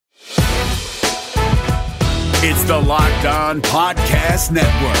It's the Locked On Podcast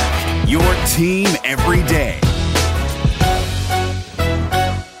Network, your team every day.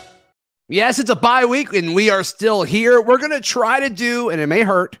 Yes, it's a bye week, and we are still here. We're going to try to do, and it may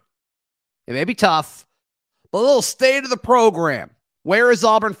hurt, it may be tough, but a little state of the program. Where is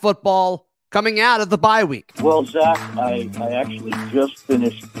Auburn football coming out of the bye week? Well, Zach, I actually just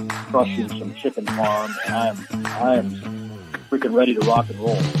finished crushing some chicken farm, and I am freaking ready to rock and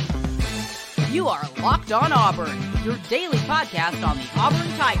roll. You are Locked On Auburn, your daily podcast on the Auburn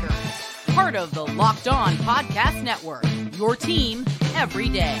Tigers. Part of the Locked On Podcast Network, your team every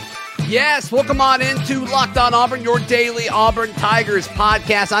day. Yes, welcome on into Locked On Auburn, your daily Auburn Tigers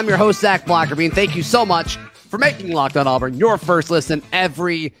podcast. I'm your host, Zach Blackerby. Thank you so much for making Locked On Auburn your first listen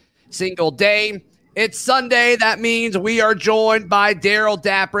every single day. It's Sunday. That means we are joined by Daryl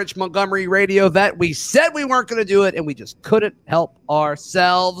Dapprich, Montgomery radio vet. We said we weren't going to do it, and we just couldn't help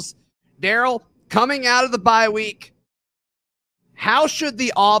ourselves. Daryl, coming out of the bye week, how should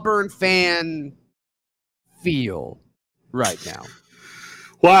the Auburn fan feel right now?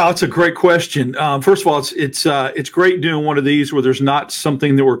 Wow, that's a great question. First of all, it's great doing one of these where there's not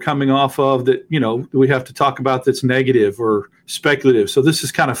something that we're coming off of that we have to talk about that's negative or speculative. So this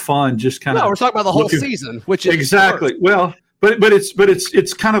is kind of fun. Just kind of we're talking about the whole season, which is exactly well, but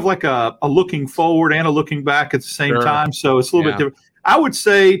it's kind of like a looking forward and a looking back at the same time. So it's a little bit different. I would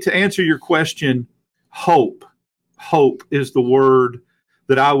say, to answer your question, hope. Hope is the word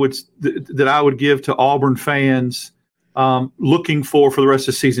that I would give to Auburn fans. Looking for the rest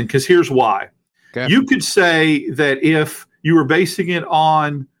of the season, because here's why. Okay. You could say that if you were basing it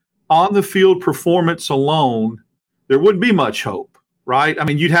on the field performance alone, there wouldn't be much hope, right? I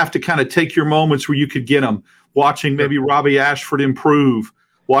mean, you'd have to kind of take your moments where you could get them, watching maybe Robbie Ashford improve,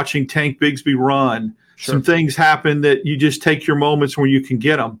 watching Tank Bigsby run. Some things happen that you just take your moments where you can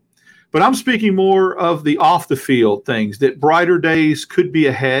get them. But I'm speaking more of the off the field things, that brighter days could be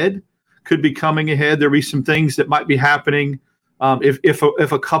ahead. Could be coming ahead. There'll be some things that might be happening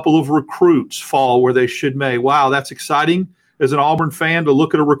if a couple of recruits fall where they should may. Wow, that's exciting as an Auburn fan to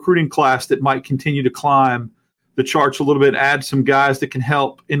look at a recruiting class that might continue to climb the charts a little bit, add some guys that can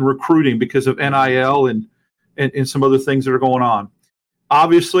help in recruiting because of NIL and some other things that are going on.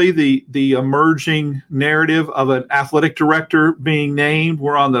 Obviously, the emerging narrative of an athletic director being named,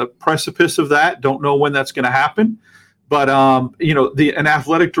 we're on the precipice of that. Don't know when that's going to happen. But, an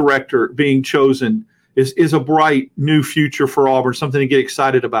athletic director being chosen is a bright new future for Auburn, something to get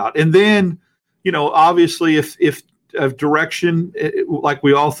excited about. And then, obviously, if direction, like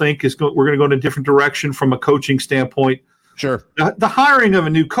we all think, we're going to go in a different direction from a coaching standpoint. Sure. The hiring of a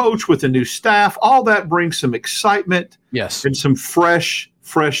new coach with a new staff, all that brings some excitement. Yes. And some fresh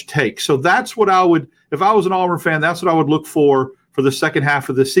takes. So that's what I would, if I was an Auburn fan, that's what I would look for the second half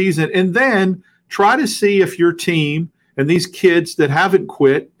of the season. And then try to see if your team and these kids that haven't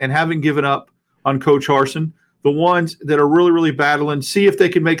quit and haven't given up on Coach Harsin, the ones that are really, really battling, see if they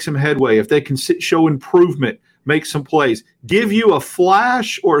can make some headway, if they can show improvement, make some plays, give you a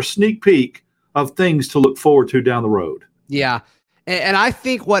flash or a sneak peek of things to look forward to down the road. Yeah. And I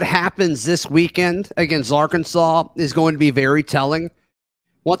think what happens this weekend against Arkansas is going to be very telling.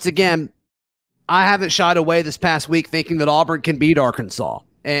 Once again, I haven't shied away this past week thinking that Auburn can beat Arkansas.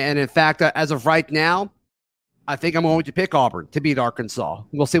 And in fact, as of right now, I think I'm going to pick Auburn to beat Arkansas.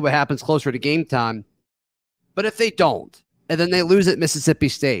 We'll see what happens closer to game time. But if they don't, and then they lose at Mississippi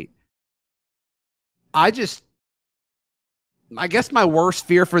State, I guess my worst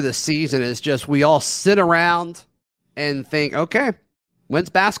fear for this season is just we all sit around and think, okay, when's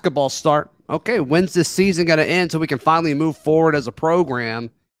basketball start? Okay, when's this season going to end so we can finally move forward as a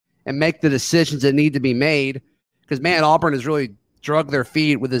program and make the decisions that need to be made? Because, man, Auburn has really drug their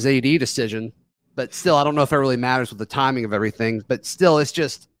feet with his AD decision. But still, I don't know if it really matters with the timing of everything. But still, it's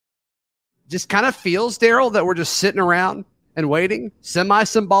just kind of feels, Daryl, that we're just sitting around and waiting.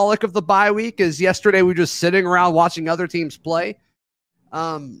 Semi-symbolic of the bye week is yesterday we were just sitting around watching other teams play.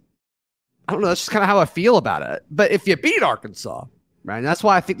 I don't know. That's just kind of how I feel about it. But if you beat Arkansas, right, and that's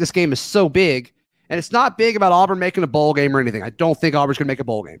why I think this game is so big. And it's not big about Auburn making a bowl game or anything. I don't think Auburn's going to make a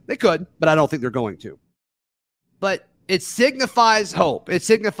bowl game. They could, but I don't think they're going to. But it signifies hope. It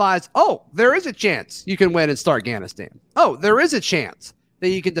signifies, oh, there is a chance you can win and start Afghanistan. Oh, there is a chance that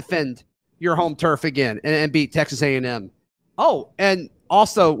you can defend your home turf again and beat Texas A&M. Oh, and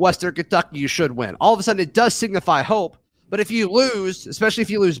also Western Kentucky, you should win. All of a sudden, it does signify hope. But if you lose, especially if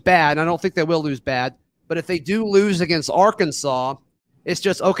you lose bad, and I don't think they will lose bad, but if they do lose against Arkansas, it's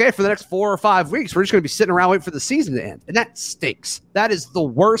just, okay, for the next 4 or 5 weeks, we're just going to be sitting around waiting for the season to end. And that stinks. That is the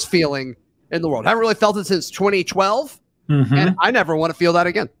worst feeling in the world. I haven't really felt it since 2012, and I never want to feel that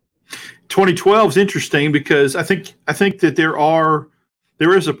again. 2012 is interesting because I think that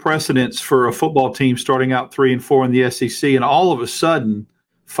there is a precedence for a football team starting out 3-4 in the SEC, and all of a sudden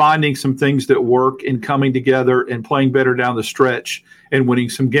finding some things that work and coming together and playing better down the stretch and winning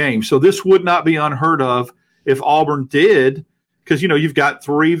some games. So this would not be unheard of if Auburn did, because you've got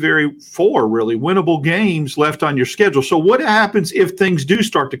 4 really winnable games left on your schedule. So what happens if things do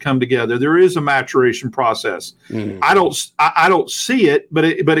start to come together? There is a maturation process. I don't see it, but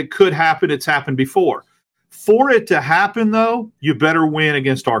it could happen. It's happened before. For it to happen, though, you better win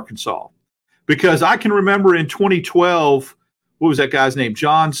against Arkansas, because I can remember in 2012, what was that guy's name?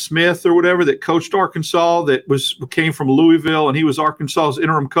 John Smith or whatever, that coached Arkansas, that came from Louisville, and he was Arkansas's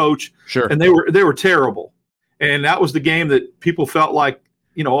interim coach. Sure. And they were terrible. And that was the game that people felt like,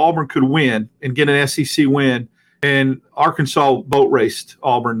 Auburn could win and get an SEC win. And Arkansas boat raced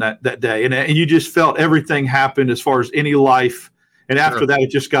Auburn that day. And you just felt everything happened as far as any life. And after that,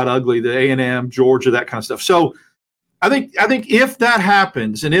 it just got ugly. The A&M, Georgia, that kind of stuff. So I think if that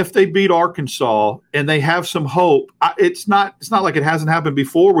happens, and if they beat Arkansas and they have some hope, it's not like it hasn't happened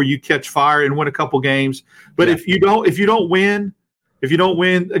before where you catch fire and win a couple games. But if you don't win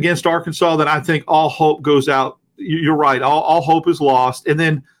against Arkansas, then I think all hope goes out. You're right. All hope is lost. And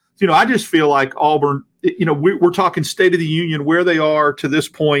then, I just feel like Auburn, we're talking State of the Union, where they are to this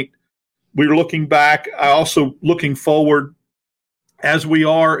point. We're looking back, also looking forward as we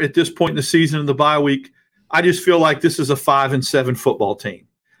are at this point in the season in the bye week. I just feel like this is a 5-7 football team.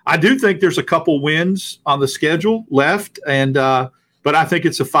 I do think there's a couple wins on the schedule left, but I think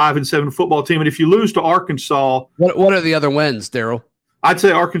it's a 5-7 football team. And if you lose to Arkansas, what are the other wins, Daryl? I'd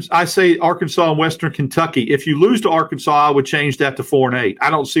say Arkansas and Western Kentucky. If you lose to Arkansas, I would change that to 4-8. I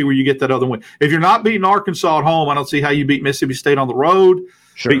don't see where you get that other win. If you're not beating Arkansas at home, I don't see how you beat Mississippi State on the road,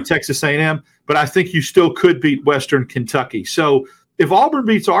 beat Texas A&M. But I think you still could beat Western Kentucky. So if Auburn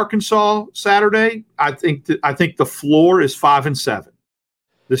beats Arkansas Saturday, I think the floor is 5-7.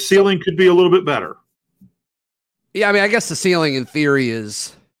 The ceiling could be a little bit better. Yeah, I mean, I guess the ceiling in theory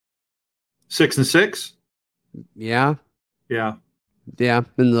is 6-6. Yeah. Yeah. Yeah.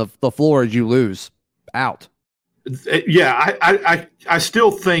 And the floor is you lose out. Yeah, I still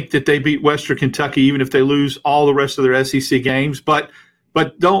think that they beat Western Kentucky, even if they lose all the rest of their SEC games. But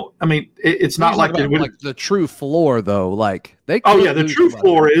don't. I mean, it's not like they would. Like the true floor, though. Like they. Oh yeah, the true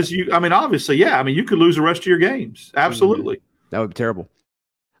floor is you. I mean, obviously, yeah. I mean, you could lose the rest of your games. Absolutely. That would be terrible.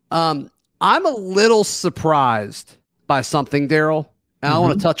 I'm a little surprised by something, Daryl, and I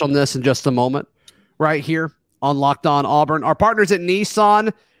want to touch on this in just a moment. Right here on Locked On Auburn, our partners at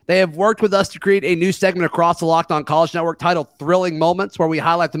Nissan. They have worked with us to create a new segment across the Locked On College Network titled Thrilling Moments, where we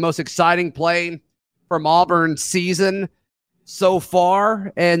highlight the most exciting play from Auburn's season so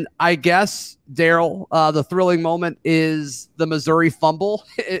far. And I guess, Daryl, the thrilling moment is the Missouri fumble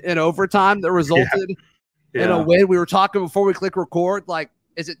in overtime that resulted in a win. We were talking before we click record, like,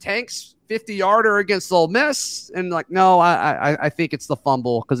 is it Tank's 50-yarder against Ole Miss? And like, no, I think it's the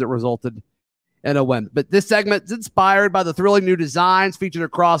fumble because it resulted in a win. But this segment is inspired by the thrilling new designs featured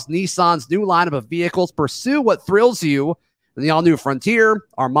across Nissan's new lineup of vehicles. Pursue what thrills you in the all-new Frontier,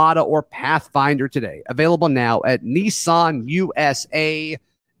 Armada, or Pathfinder today. Available now at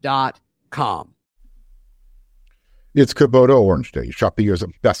nissanusa.com. It's Kubota Orange Day. Shop the year's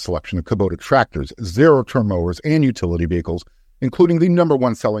best selection of Kubota tractors, zero-turn mowers, and utility vehicles, including the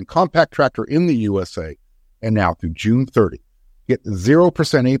 #1 selling compact tractor in the USA. And now through June 30, get 0%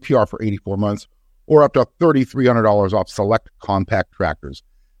 APR for 84 months or up to $3,300 off select compact tractors.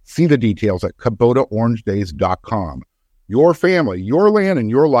 See the details at KubotaOrangeDays.com. Your family, your land, and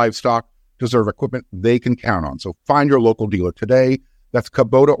your livestock deserve equipment they can count on. So find your local dealer today. That's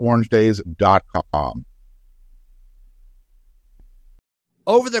KubotaOrangeDays.com.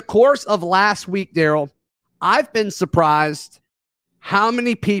 Over the course of last week, Daryl, I've been surprised how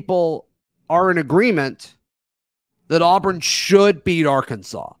many people are in agreement that Auburn should beat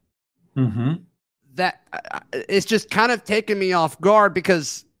Arkansas. That it's just kind of taken me off guard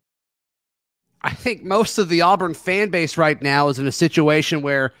because I think most of the Auburn fan base right now is in a situation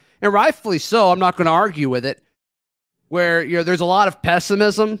where, and rightfully so, I'm not going to argue with it, where there's a lot of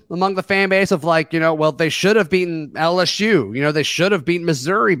pessimism among the fan base of like, well, they should have beaten LSU. They should have beaten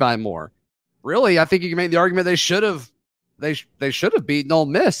Missouri by more. Really, I think you can make the argument they should have beaten Ole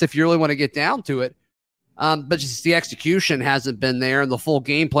Miss if you really want to get down to it. But just the execution hasn't been there and the full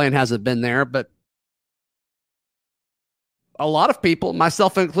game plan hasn't been there. But a lot of people,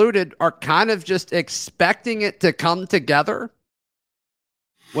 myself included, are kind of just expecting it to come together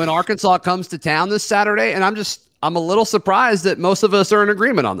when Arkansas comes to town this Saturday. And I'm a little surprised that most of us are in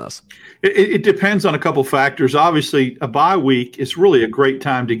agreement on this. It depends on a couple factors. Obviously, a bye week is really a great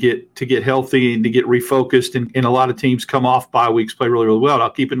time to get healthy and to get refocused. And a lot of teams come off bye weeks, play really, really well. Now,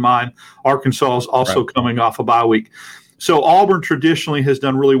 keep in mind, Arkansas is also coming off a bye week. So Auburn traditionally has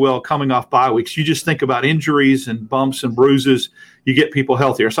done really well coming off bye weeks. You just think about injuries and bumps and bruises, you get people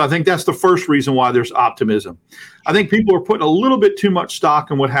healthier. So I think that's the first reason why there's optimism. I think people are putting a little bit too much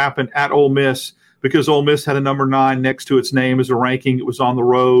stock in what happened at Ole Miss because Ole Miss had a number 9 next to its name as a ranking. It was on the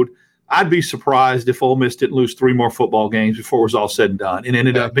road. I'd be surprised if Ole Miss didn't lose 3 more football games before it was all said and done, and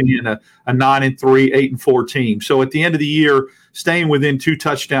ended up being a 9-3, 8-4 team. So at the end of the year, staying within 2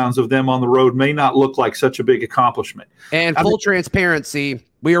 touchdowns of them on the road may not look like such a big accomplishment. And full transparency,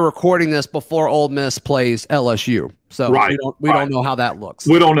 we are recording this before Ole Miss plays LSU, so we don't know how that looks.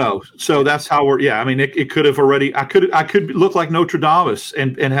 We don't know. So that's how we're. Yeah, I mean, it could have already. I could look like Notre Dame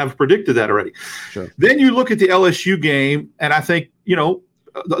and have predicted that already. Sure. Then you look at the LSU game, and I think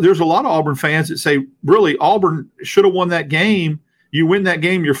there's a lot of Auburn fans that say, really, Auburn should have won that game. You win that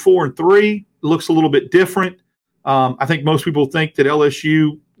game, you're 4-3. It looks a little bit different. I think most people think that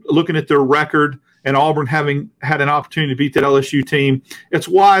LSU, looking at their record and Auburn having had an opportunity to beat that LSU team, it's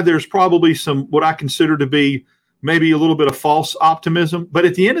why there's probably some what I consider to be maybe a little bit of false optimism. But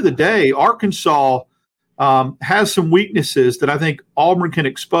at the end of the day, Arkansas has some weaknesses that I think Auburn can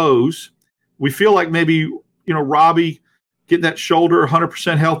expose. We feel like maybe, Robbie getting that shoulder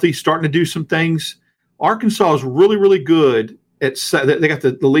 100% healthy, starting to do some things. Arkansas is really, really good at they got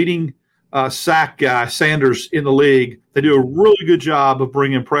the leading sack guy, Sanders, in the league. They do a really good job of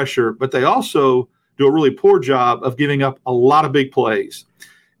bringing pressure, but they also do a really poor job of giving up a lot of big plays.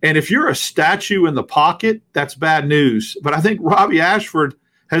 And if you're a statue in the pocket, that's bad news. But I think Robbie Ashford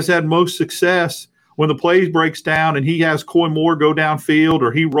has had most success when the play breaks down and he has Coy Moore go downfield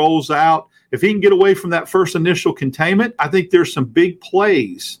or he rolls out. If he can get away from that first initial containment, I think there's some big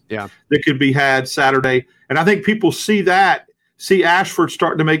plays that could be had Saturday. And I think people see Ashford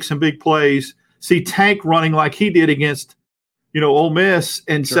starting to make some big plays, see Tank running like he did against, Ole Miss,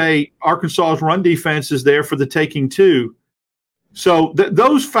 and say Arkansas's run defense is there for the taking too. So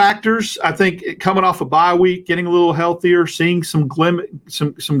those factors, I think, coming off a bye week, getting a little healthier, seeing some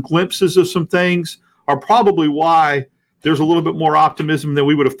glimpses of some things are probably why there's a little bit more optimism than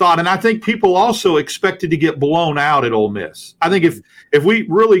we would have thought. And I think people also expected to get blown out at Ole Miss. I think if we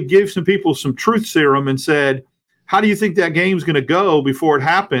really give some people some truth serum and said, how do you think that game's going to go before it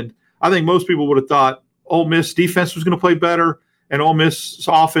happened? I think most people would have thought Ole Miss defense was going to play better and Ole Miss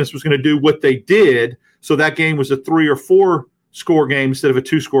offense was going to do what they did. So that game was a 3 or 4 score game instead of a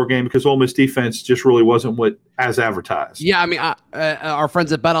 2-score game because Ole Miss defense just really wasn't as advertised. Yeah, I mean, our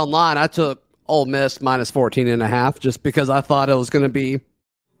friends at Bet Online, I took Ole Miss minus 14.5 just because I thought it was going to be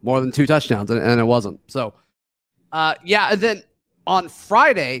more than 2 touchdowns, and it wasn't. So, and then on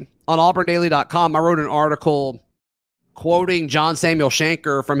Friday on auburndaily.com, I wrote an article quoting John Samuel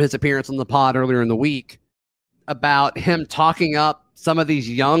Shanker from his appearance on the pod earlier in the week about him talking up some of these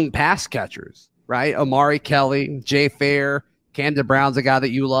young pass catchers, right? Omari Kelly, Jay Fair, Camden Brown's a guy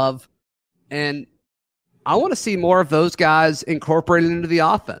that you love. And I want to see more of those guys incorporated into the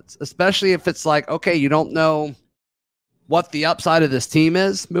offense, especially if it's like, okay, you don't know what the upside of this team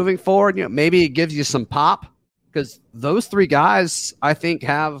is moving forward. Maybe it gives you some pop because those 3 guys, I think,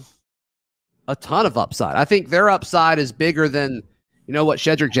 have a ton of upside. I think their upside is bigger than, what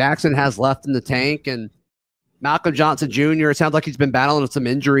Shedrick Jackson has left in the tank. And Malcolm Johnson Jr., it sounds like he's been battling with some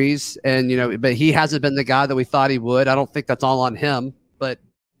injuries and, but he hasn't been the guy that we thought he would. I don't think that's all on him, but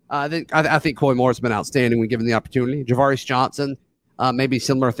I think Coy Moore's been outstanding when given the opportunity. Javaris Johnson, maybe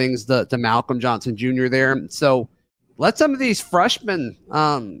similar things to Malcolm Johnson Jr. there. So let some of these freshmen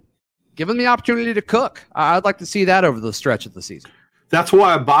give them the opportunity to cook. I'd like to see that over the stretch of the season. That's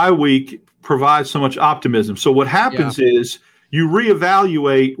why a bye week provides so much optimism. So what happens is you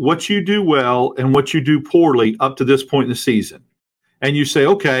reevaluate what you do well and what you do poorly up to this point in the season. And you say,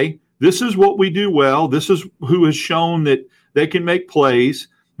 okay, this is what we do well. This is who has shown that they can make plays.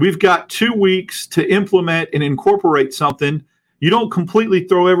 We've got 2 weeks to implement and incorporate something. You don't completely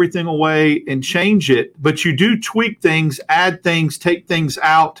throw everything away and change it, but you do tweak things, add things, take things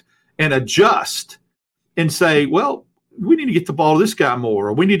out, and adjust and say, well, we need to get the ball to this guy more,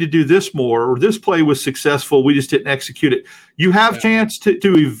 or we need to do this more, or this play was successful, we just didn't execute it. You have chance to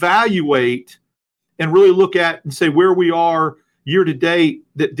evaluate and really look at and say where we are year to date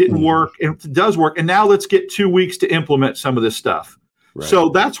that didn't work and it does work. And now let's get 2 weeks to implement some of this stuff. Right. So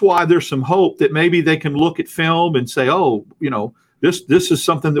that's why there's some hope that maybe they can look at film and say, oh, this is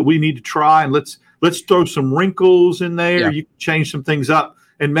something that we need to try, and let's throw some wrinkles in there. You can change some things up,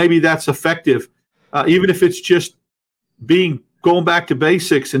 and maybe that's effective. even if it's just going back to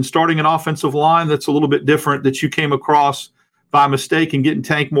basics and starting an offensive line that's a little bit different that you came across by mistake and getting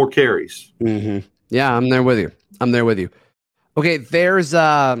Tank more carries. Mm-hmm. Yeah, I'm there with you. Okay, there's we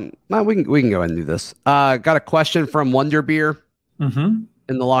can go ahead and do this. Got a question from Wonder Beer in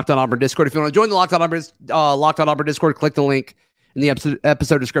the Locked On Auburn Discord. If you want to join the Locked On Auburn Discord, click the link in the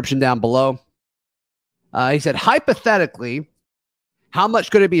episode description down below. He said, hypothetically, how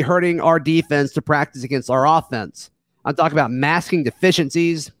much could it be hurting our defense to practice against our offense? I'm talking about masking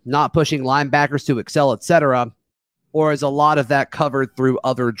deficiencies, not pushing linebackers to excel, etc. Or is a lot of that covered through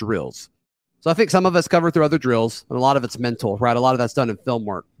other drills? So I think some of it's covered through other drills, and a lot of it's mental, right? A lot of that's done in film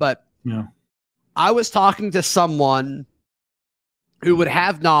work. But yeah, I was talking to someone who would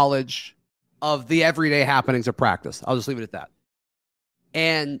have knowledge of the everyday happenings of practice. I'll just leave it at that.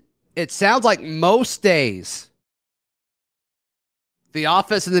 And it sounds like most days, the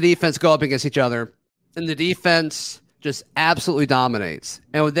offense and the defense go up against each other, and the defense just absolutely dominates.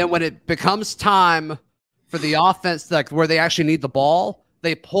 And then when it becomes time for the offense, like where they actually need the ball,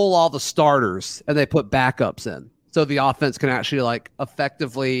 they pull all the starters and they put backups in. So the offense can actually like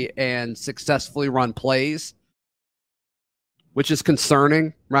effectively and successfully run plays, which is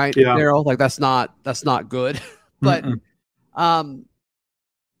concerning, right? Yeah. Daryl? Like that's not good. But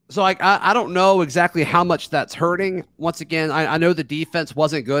so like I don't know exactly how much that's hurting. Once again, I know the defense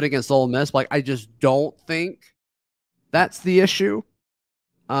wasn't good against Ole Miss, but like I just don't think that's the issue.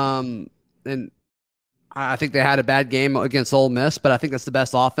 And I think they had a bad game against Ole Miss, but I think that's the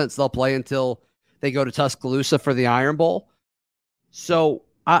best offense they'll play until they go to Tuscaloosa for the Iron Bowl. So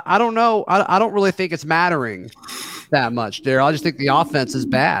I don't know. I don't really think it's mattering that much, Daryl. I just think the offense is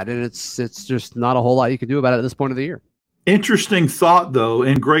bad, and it's just not a whole lot you can do about it at this point of the year. Interesting thought, though,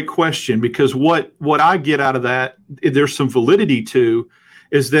 and great question, because what I get out of that, there's some validity to,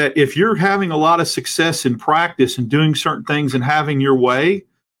 is that if you're having a lot of success in practice and doing certain things and having your way,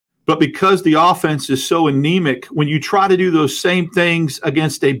 but because the offense is so anemic, when you try to do those same things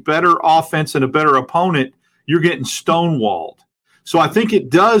against a better offense and a better opponent, you're getting stonewalled. So I think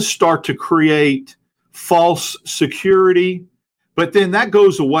it does start to create false security, but then that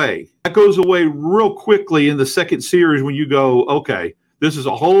goes away. That goes away real quickly in the second series when you go, okay, this is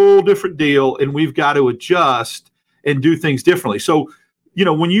a whole different deal, and we've got to adjust and do things differently. So, you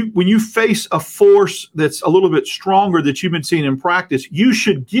know, when you face a force that's a little bit stronger that you've been seeing in practice, you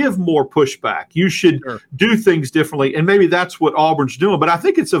should give more pushback. You should do things differently, and maybe that's what Auburn's doing. But I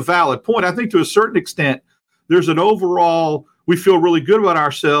think it's a valid point. I think to a certain extent, there's an overall, we feel really good about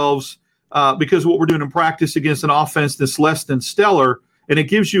ourselves because of what we're doing in practice against an offense that's less than stellar, and it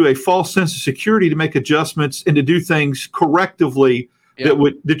gives you a false sense of security to make adjustments and to do things correctively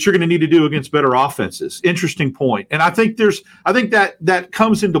that you're going to need to do against better offenses. Interesting point. And I think that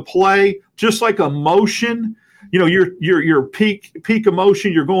comes into play just like emotion. You know, your peak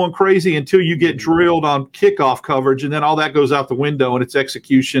emotion, you're going crazy until you get drilled on kickoff coverage, and then all that goes out the window and it's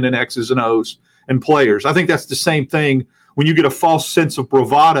execution and X's and O's and players. I think that's the same thing when you get a false sense of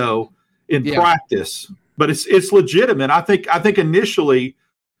bravado in practice. But it's legitimate. I think initially,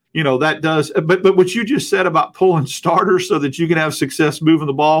 you know, that does, but what you just said about pulling starters so that you can have success moving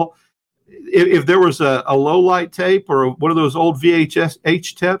the ball, if there was a low light tape or one of those old VHS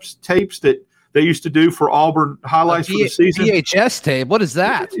tapes that they used to do for Auburn highlights for the season. VHS tape, what is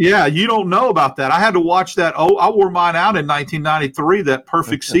that? Yeah, you don't know about that. I had to watch that. Oh, I wore mine out in 1993, that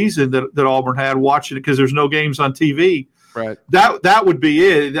perfect season that Auburn had, watching it because there's no games on TV. Right. That would be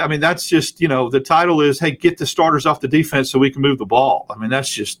it. I mean, that's just, you know, the title is, hey, get the starters off the defense so we can move the ball. I mean, that's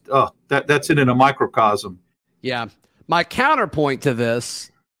just that's it in a microcosm. Yeah. My counterpoint to this,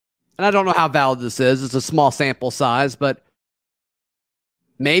 and I don't know how valid this is, it's a small sample size, but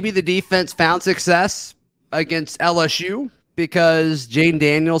maybe the defense found success against LSU because Jane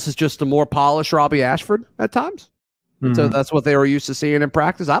Daniels is just a more polished Robbie Ashford at times. Mm-hmm. So that's what they were used to seeing in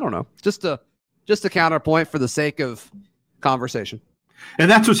practice. I don't know. Just a counterpoint for the sake of conversation. And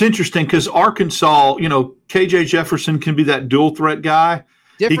that's what's interesting because Arkansas, you know, KJ Jefferson can be that dual threat guy.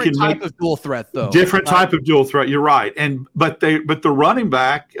 Different type of dual threat, though. Different type of dual threat. You're right. But the running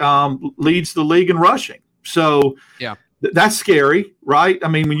back leads the league in rushing. So that's scary, right? I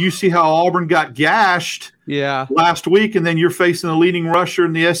mean, when you see how Auburn got gashed last week, and then you're facing the leading rusher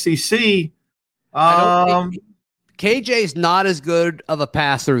in the SEC. KJ's not as good of a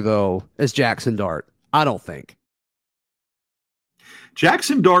passer, though, as Jackson Dart. I don't think.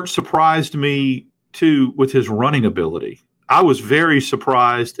 Jackson Dart surprised me, too, with his running ability. I was very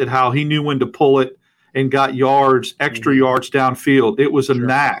surprised at how he knew when to pull it and got extra yards downfield. It was a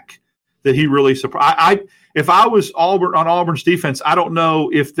knack that he really surprised. If I was Auburn's defense, I don't know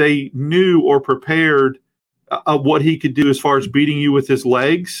if they knew or prepared what he could do as far as beating you with his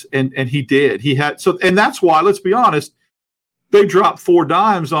legs, and he did. And that's why, let's be honest, they dropped 4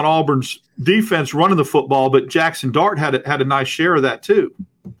 dimes on Auburn's defense running the football, but Jackson Dart had a nice share of that too.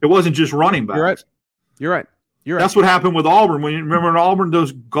 It wasn't just running back. You're right. That's what happened with Auburn. When you remember in Auburn,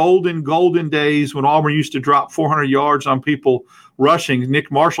 those golden days when Auburn used to drop 400 yards on people rushing,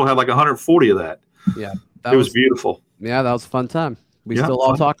 Nick Marshall had like 140 of that. Yeah. It was beautiful. Yeah, that was a fun time. We still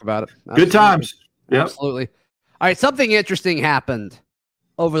all talk about it. Absolutely. Good times. Yep. Absolutely. All right, something interesting happened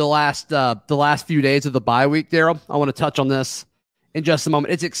over the last few days of the bye week, Daryl. I want to touch on this in just a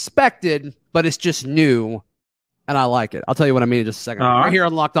moment. It's expected, but it's just new, and I like it. I'll tell you what I mean in just a second. Right here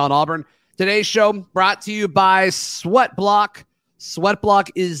on Locked On Auburn. Today's show brought to you by Sweatblock.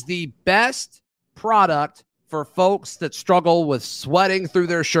 Sweatblock is the best product for folks that struggle with sweating through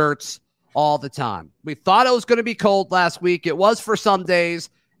their shirts all the time. We thought it was going to be cold last week. It was for some days,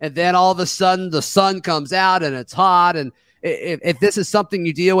 and then all of a sudden the sun comes out and it's hot. And if this is something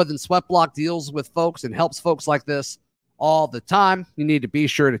you deal with, and Sweatblock deals with folks and helps folks like this all the time, you need to be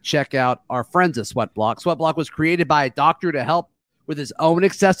sure to check out our friends at Sweatblock. Sweatblock was created by a doctor to help with his own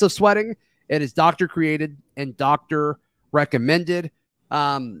excessive sweating. It is doctor created and doctor recommended.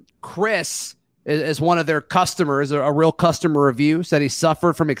 Chris is one of their customers, a real customer review, said he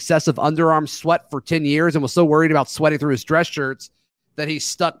suffered from excessive underarm sweat for 10 years and was so worried about sweating through his dress shirts that he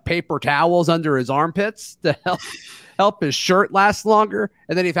stuck paper towels under his armpits to help his shirt last longer.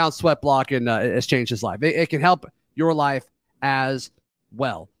 And then he found Sweatblock, and it's changed his life. It can help your life as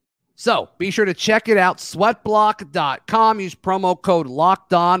well. So be sure to check it out, sweatblock.com. Use promo code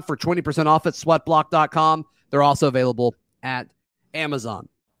LOCKEDON for 20% off at sweatblock.com. They're also available at Amazon.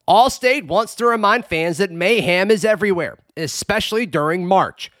 Allstate wants to remind fans that mayhem is everywhere, especially during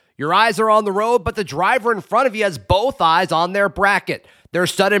March. Your eyes are on the road, but the driver in front of you has both eyes on their bracket. Their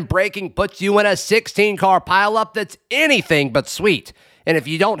sudden braking puts you in a 16-car pileup that's anything but sweet. And if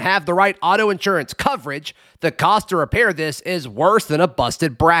you don't have the right auto insurance coverage, the cost to repair this is worse than a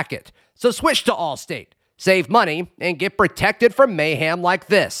busted bracket. So switch to Allstate, save money, and get protected from mayhem like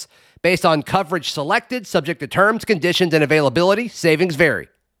this. Based on coverage selected, subject to terms, conditions, and availability, savings vary.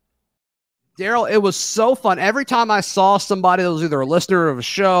 Daryl, it was so fun. Every time I saw somebody that was either a listener of a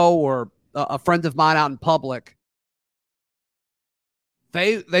show or a friend of mine out in public,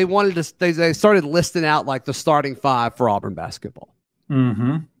 they started listing out like the starting 5 for Auburn basketball.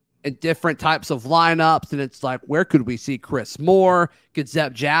 Mm-hmm. And different types of lineups. And it's like, where could we see Chris Moore? Could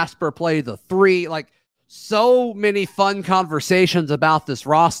Zep Jasper play the 3? Like, so many fun conversations about this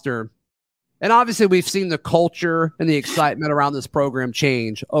roster. And obviously we've seen the culture and the excitement around this program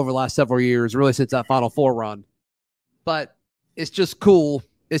change over the last several years, really since that Final Four run. But it's just cool.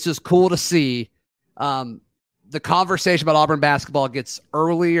 It's just cool to see the conversation about Auburn basketball gets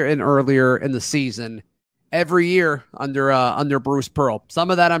earlier and earlier in the season every year under Bruce Pearl.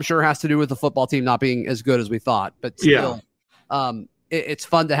 Some of that I'm sure has to do with the football team not being as good as we thought. But still, it's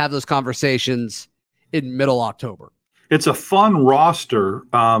fun to have those conversations in middle October. It's a fun roster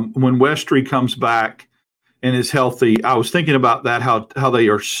when Westry comes back and is healthy. I was thinking about that, how they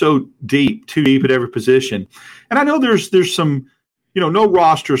are so deep, too deep at every position. And I know there's some, no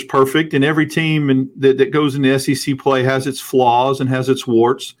roster is perfect, and every team that goes into SEC play has its flaws and has its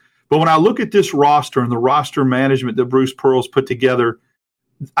warts. But when I look at this roster and the roster management that Bruce Pearl's put together,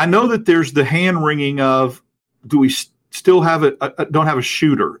 I know that there's the hand-wringing of, do we still don't have a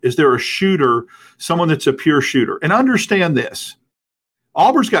shooter? Is there a shooter, someone that's a pure shooter? And understand this,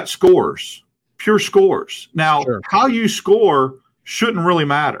 Auburn's got scores, pure scores. Now, How you score shouldn't really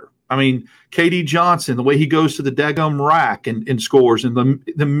matter. I mean, KD Johnson, the way he goes to the daggum rack and scores, and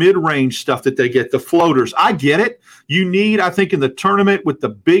the mid-range stuff that they get, the floaters. I get it. You need, I think, in the tournament with the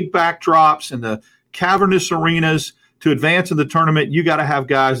big backdrops and the cavernous arenas to advance in the tournament, you got to have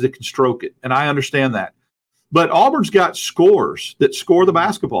guys that can stroke it. And I understand that. But Auburn's got scores that score the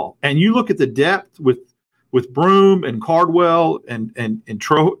basketball. And you look at the depth with Broome and Cardwell and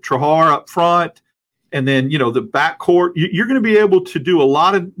Trahar up front, and then, the backcourt, you're going to be able to do a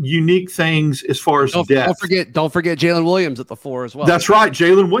lot of unique things as far as depth. Don't forget Jalen Williams at the 4 as well. That's right.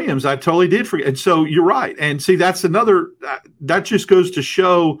 Jalen Williams. I totally did forget. And so you're right. And see, that's another, that just goes to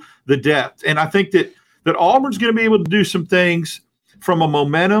show the depth. And I think that Auburn's going to be able to do some things from a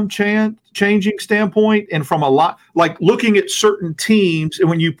momentum changing standpoint, and from a lot, like looking at certain teams. And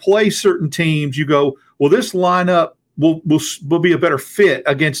when you play certain teams, you go, well, this lineup will be a better fit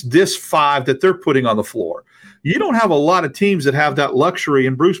against this 5 that they're putting on the floor. You don't have a lot of teams that have that luxury,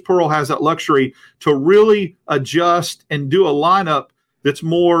 and Bruce Pearl has that luxury to really adjust and do a lineup that's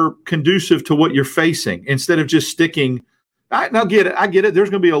more conducive to what you're facing instead of just sticking. I get it. There's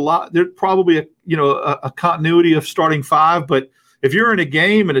going to be there's probably a continuity of starting five, but if you're in a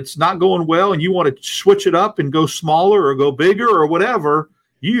game and it's not going well and you want to switch it up and go smaller or go bigger or whatever,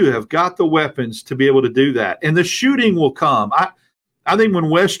 you have got the weapons to be able to do that. And the shooting will come. I think when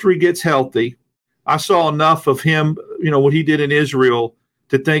Westry gets healthy, I saw enough of him, what he did in Israel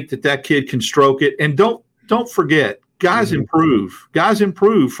to think that kid can stroke it. And don't forget, guys improve. Guys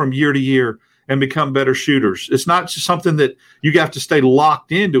improve from year to year and become better shooters. It's not just something that you have to stay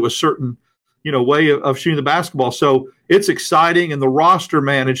locked into a certain way of shooting the basketball. So it's exciting, and the roster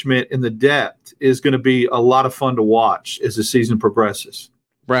management and the depth is going to be a lot of fun to watch as the season progresses.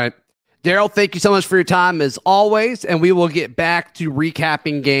 Right. Daryl, thank you so much for your time as always, and we will get back to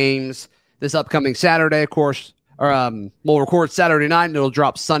recapping games this upcoming Saturday, of course. We'll record Saturday night, and it'll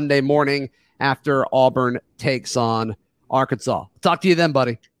drop Sunday morning after Auburn takes on Arkansas. Talk to you then,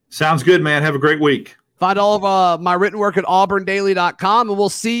 buddy. Sounds good, man. Have a great week. Find all of my written work at auburndaily.com, and we'll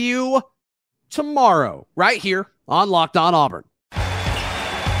see you tomorrow right here on Locked On Auburn.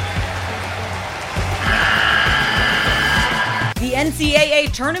 The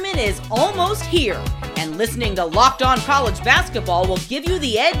NCAA tournament is almost here, and listening to Locked On College Basketball will give you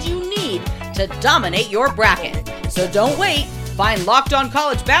the edge you need to dominate your bracket. So don't wait. Find Locked On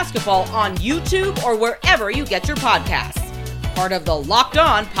College Basketball on YouTube or wherever you get your podcasts. Part of the Locked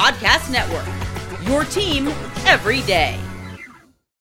On Podcast Network. Your team every day.